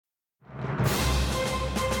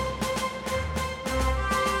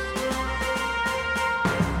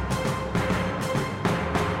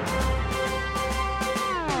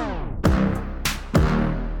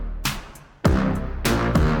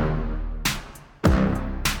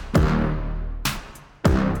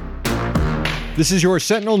This is your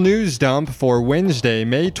Sentinel News Dump for Wednesday,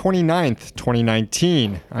 May 29th,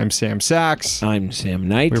 2019. I'm Sam Sachs. I'm Sam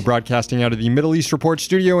Knight. We're broadcasting out of the Middle East Report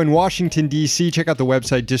studio in Washington, D.C. Check out the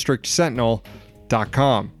website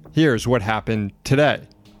districtsentinel.com. Here's what happened today.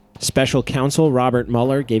 Special counsel Robert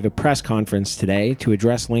Mueller gave a press conference today to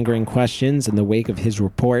address lingering questions in the wake of his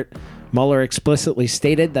report. Mueller explicitly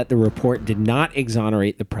stated that the report did not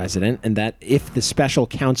exonerate the president and that if the special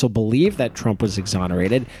counsel believed that Trump was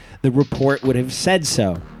exonerated, the report would have said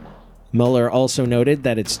so. Mueller also noted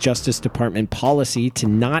that it's Justice Department policy to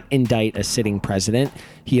not indict a sitting president.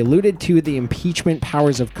 He alluded to the impeachment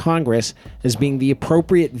powers of Congress as being the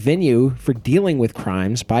appropriate venue for dealing with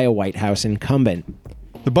crimes by a White House incumbent.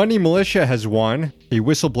 The Bundy Militia has won. A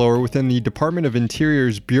whistleblower within the Department of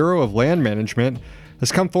Interior's Bureau of Land Management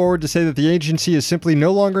has come forward to say that the agency is simply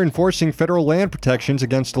no longer enforcing federal land protections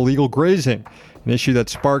against illegal grazing, an issue that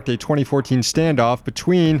sparked a 2014 standoff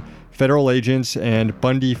between federal agents and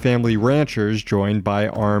Bundy family ranchers joined by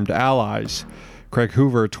armed allies. Craig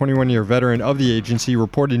Hoover, a 21-year veteran of the agency,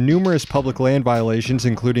 reported numerous public land violations,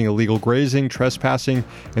 including illegal grazing, trespassing,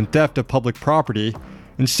 and theft of public property.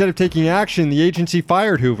 Instead of taking action, the agency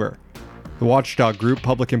fired Hoover. The watchdog group,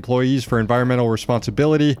 Public Employees for Environmental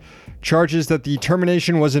Responsibility, charges that the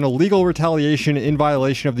termination was an illegal retaliation in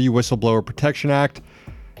violation of the Whistleblower Protection Act.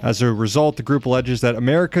 As a result, the group alleges that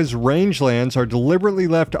America's rangelands are deliberately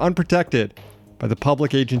left unprotected by the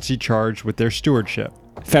public agency charged with their stewardship.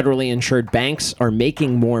 Federally insured banks are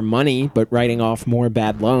making more money but writing off more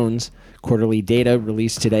bad loans. Quarterly data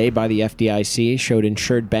released today by the FDIC showed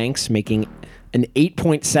insured banks making an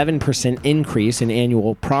 8.7% increase in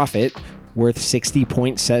annual profit, worth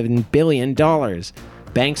 $60.7 billion.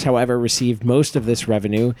 Banks, however, received most of this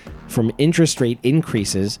revenue from interest rate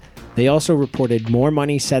increases. They also reported more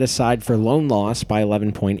money set aside for loan loss by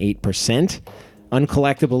 11.8%.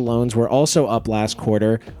 Uncollectible loans were also up last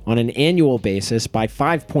quarter on an annual basis by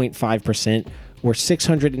 5.5%, or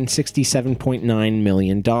 $667.9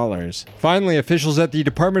 million. Finally, officials at the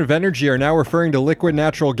Department of Energy are now referring to liquid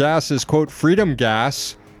natural gas as, quote, freedom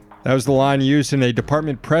gas. That was the line used in a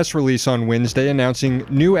department press release on Wednesday announcing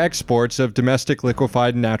new exports of domestic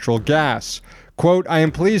liquefied natural gas. Quote, I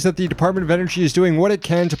am pleased that the Department of Energy is doing what it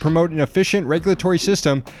can to promote an efficient regulatory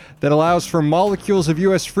system that allows for molecules of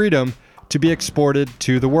U.S. freedom to be exported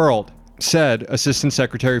to the world, said Assistant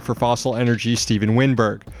Secretary for Fossil Energy Steven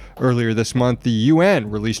Winberg. Earlier this month, the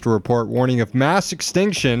UN released a report warning of mass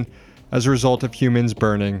extinction as a result of humans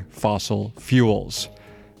burning fossil fuels.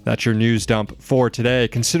 That's your news dump for today.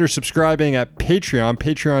 Consider subscribing at Patreon,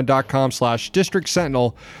 patreon.com/District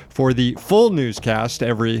Sentinel for the full newscast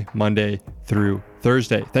every Monday through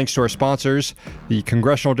Thursday. Thanks to our sponsors, the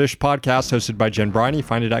Congressional Dish podcast hosted by Jen Briney.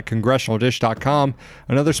 Find it at congressionaldish.com.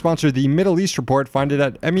 Another sponsor, the Middle East Report. Find it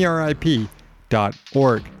at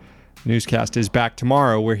merip.org. Newscast is back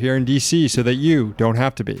tomorrow. We're here in D.C. so that you don't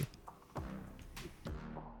have to be.